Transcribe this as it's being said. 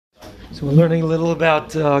So we're learning a little about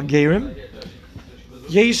Gerim.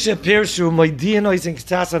 Yeshe Pirshu Moidianois in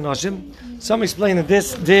Ktas Anoshim. Some explain that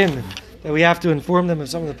this din that we have to inform them of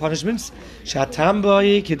some of the punishments.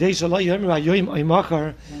 Shatambai Kedei Shalai Yom Rayoim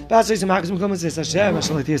Oimachar Basais Maxim Komas Es Hashem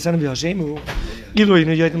Ashalati Yasanam Yashemu Gilui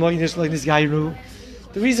No Yodim Oyinish Loinis Gairu.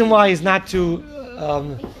 The reason why is not to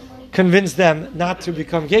convince them not to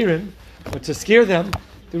become Gerim, but to scare them.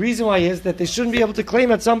 The reason why is that they shouldn't be able to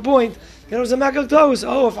claim at some point that it was a makal tos.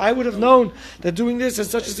 Oh, if I would have known that doing this is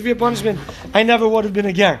such a severe punishment, I never would have been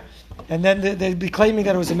a ger. And then they'd be claiming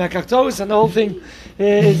that it was a makal tos, and the whole thing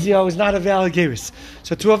is not a valid geris.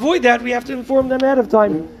 So to avoid that, we have to inform them ahead of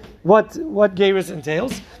time what geris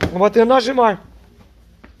entails and what the anashim are.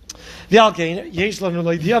 That's why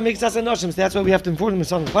we have to inform them of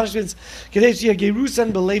some of the punishments. They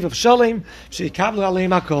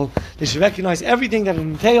should recognize everything that it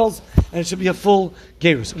entails, and it should be a full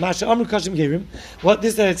gerus. What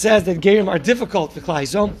this that it says that gerim are difficult for Klai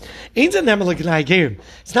Yisrael.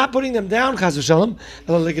 It's not putting them down,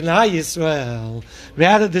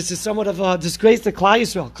 rather this is somewhat of a disgrace to Klai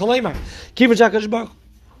Yisrael.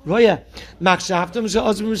 Roya, Makshaftam,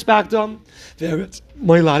 Shazim Respectam,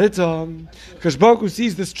 Moiladitam. Because Baruch Hu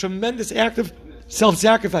sees this tremendous act of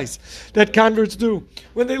self-sacrifice that converts do.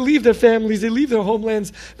 When they leave their families, they leave their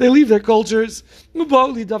homelands, they leave their cultures, and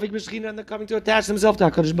they're coming to attach themselves to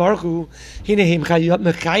HaKadosh Baruch Hu.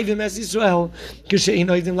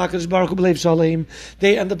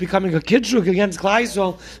 They end up becoming a kidshuk against Klai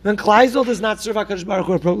Yisrael when Klai Yisrael does not serve HaKadosh Baruch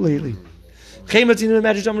Hu appropriately. How great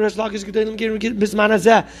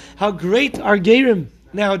are Gerim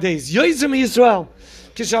nowadays? Gerim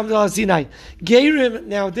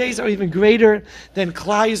nowadays are even greater than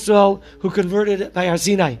Klai Yisrael who converted by Har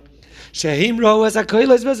Sinai. Klai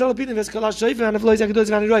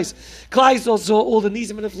Yisrael saw all the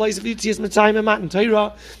nizim and the flies of Yitzias Mitzrayim and Matan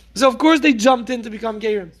Torah. So of course they jumped in to become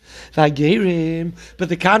Gerim. But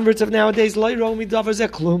the converts of nowadays,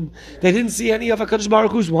 they didn't see any of HaKadosh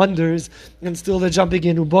Baruch Hu's wonders, and still they're jumping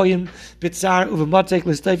in. And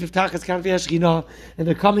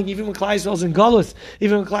they're coming even when Klai Yisrael's in Galus,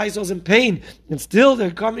 even when Klai Yisrael's in pain, and still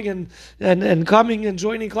they're coming and coming and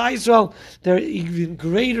joining Klai Yisrael. They're even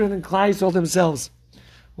greater than Klai Yisrael themselves.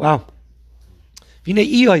 Wow.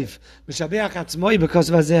 Because of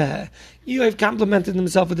Eoy complimented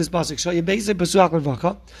himself with this pasuk.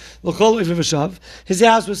 His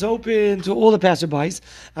house was open to all the passerbys.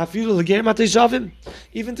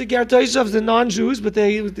 Even to ger toishavs, the non-Jews, but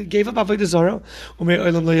they gave up avodah zarah.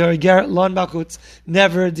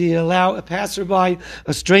 Never did he allow a passerby,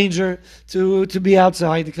 a stranger, to be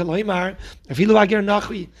outside. Even a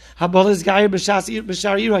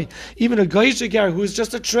goyish ger who is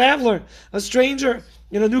just a traveler, a stranger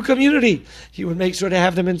in a new community, he would make sure to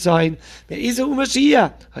have them inside. So this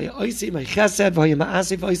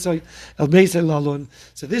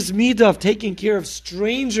midah of taking care of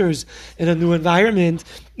strangers in a new environment,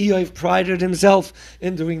 Eoy prided himself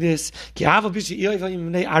in doing this. Even though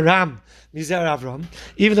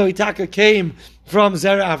Itaka came from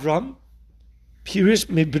Zerah Avram, Pirish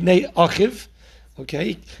B'nei Achiv,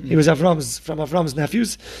 okay, he was from Avram's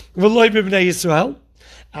nephews, V'loi B'nei Yisrael.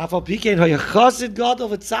 Afal Pikein hoya chassid gadol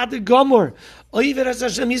v'tzadik gomor oiver as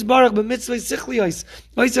Hashem Yisbarach b'mitzvah sichlios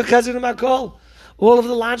oiser chesed u'makol. All of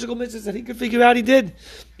the logical mitzvahs that he could figure out, he did.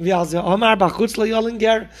 My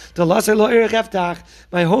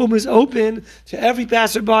home is open to every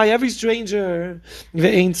passerby, every stranger.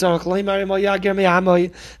 And certainly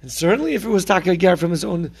if it was Taka Ger from his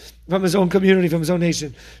own community, from his own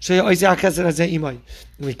nation. We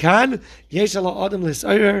can, that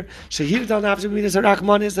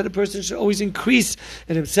a person should always increase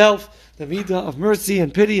in himself the midah of mercy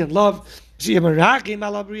and pity and love. Somebody that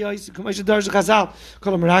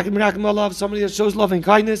shows love and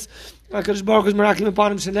kindness. HaKadosh Baruch Hu is merakim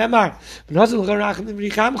upon him. Shenemar, v'nazal l'garachim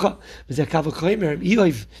v'richamcha. V'zeh kavol koimer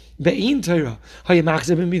Eoy be'in Torah.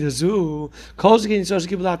 Hayamachzeh b'midazu. Kol shekein yisrael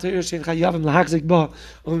shekibul ha'Torah shein chayavim lahachzik ba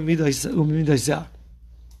u'midazah.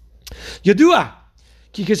 Yadua.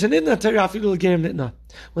 When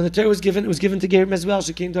the Torah was given, it was given to Gerim as well.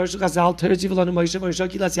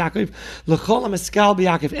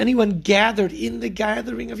 Anyone gathered in the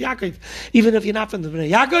gathering of Yaakov, even if you're not from the Bnei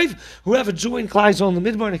Yaakov, whoever joined Klai Yisrael in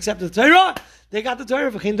the Midbar and accepted the Torah, they got the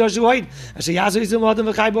Torah.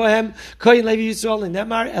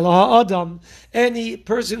 Any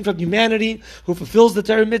person from humanity who fulfills the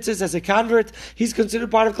Torah mitzvahs as a convert, he's considered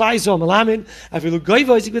part of Klai Yisrael.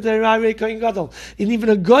 And even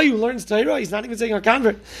a guy who learns Torah, he's not even saying a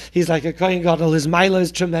convert. He's like a kohen gadol. His milah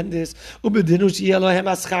is tremendous.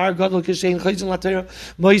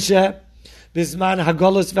 Moshe Bisman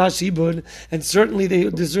Hagolus Vashibun, and certainly they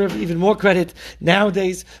deserve even more credit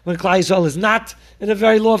nowadays when Klal Yisrael is not in a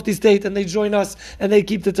very lofty state and they join us and they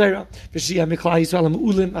keep the Torah. And they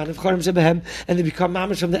become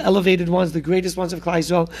mamash from the elevated ones, the greatest ones of Klal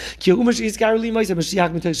Yisrael.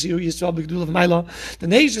 The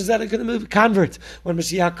nations that are going to convert when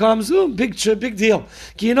Mashiach comes, big deal.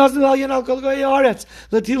 Klal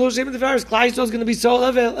Yisrael is going to be so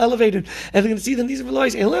elevated, and they're going to see them these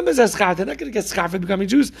veloys. They're not going to get schar for becoming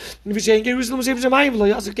Jews. They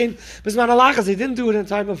didn't do it in a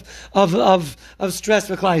time of stress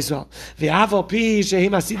for Klal Yisrael.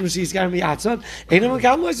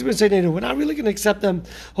 We're not really going to accept them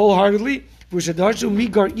wholeheartedly. Who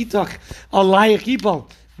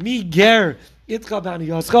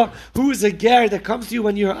is a ger that comes to you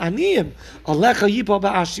when you're aniyim?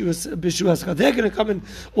 They're going to come and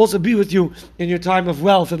also be with you in your time of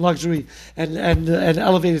wealth and luxury and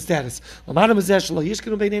elevated status. The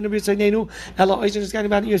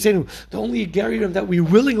only gerim that we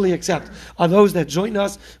willingly accept are those that join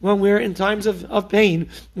us when we're in times of pain.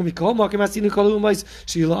 When we call Makim Asinu Kol Umais,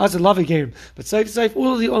 Sheila love a gerim. But Saif,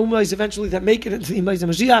 all of the Umais eventually that make it into the Umais of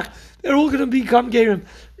Mashiach, they're all going to become gerim.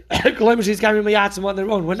 On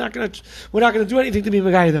their own. We're not going to do anything to be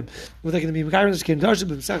Megayah them. We're going to be Megayah this came Darshan,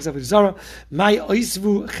 my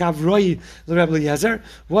Oisvu Chavroi the Rebbe Eliezer.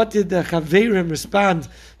 What did the Chaveirim respond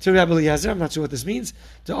to Rebbe Eliezer? I'm not sure what this means.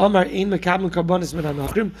 The Omar Ein Mekabel Karbonis Min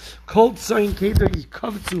Anachrim, Kol Tzoyin Keder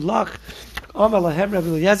Yikavtzu Lach. In the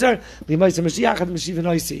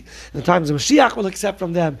times of Mashiach will accept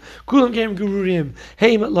from them. Kulam Gerim Gururim,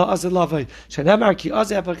 Heim La Azalavai, Shanemar Ki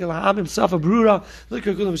Azapakil Hamim Safa Brura,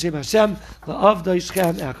 Likar Kulam Shem Hashem, La Avdai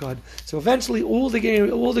Shchem Echad. So eventually all the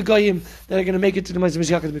Goyim that are going to make it to the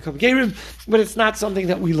Mashiach are going to become Gerim, but it's not something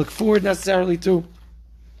that we look forward necessarily to.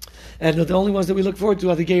 And the only ones that we look forward to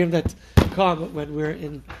are the Gerim that come when we're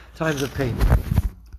in times of pain.